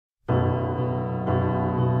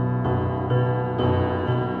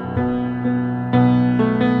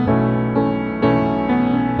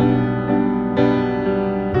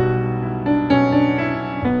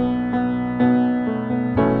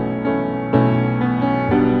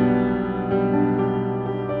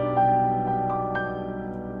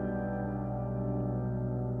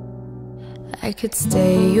I could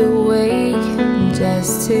stay awake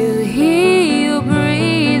just to hear you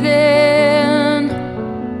breathing,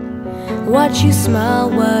 watch you smile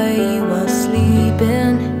while you are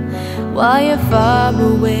sleeping, while you're far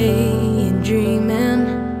away and dreaming.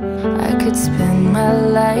 I could spend my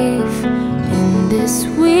life in this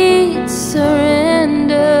sweet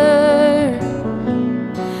surrender.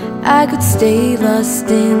 I could stay lost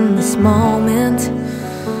in this moment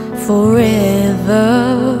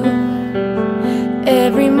forever.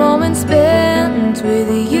 Every moment spent with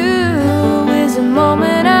you is a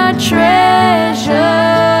moment I treasure.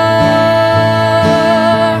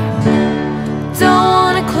 Don't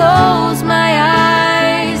wanna close my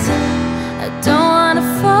eyes, I don't wanna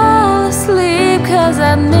fall asleep, 'cause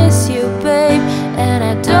I miss you, babe, and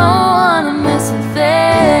I don't wanna miss a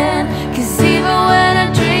thing. 'Cause even when I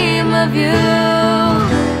dream of you,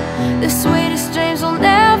 the sweetest dreams will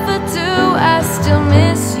never do. I still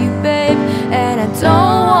miss you, babe, and I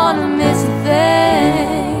don't wanna miss a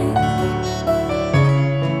thing.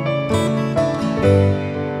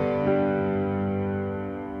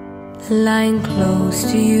 Lying close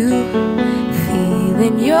to you,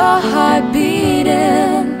 feeling your heart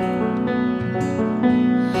beating,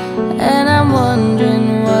 and I'm wondering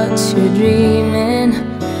what you're dreaming,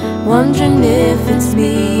 wondering if it's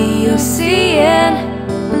me you're seeing.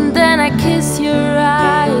 And then I kiss your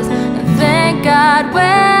eyes and thank God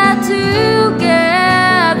we're together.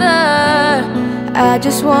 I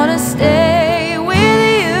just wanna stay with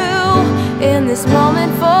you in this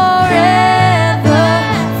moment forever.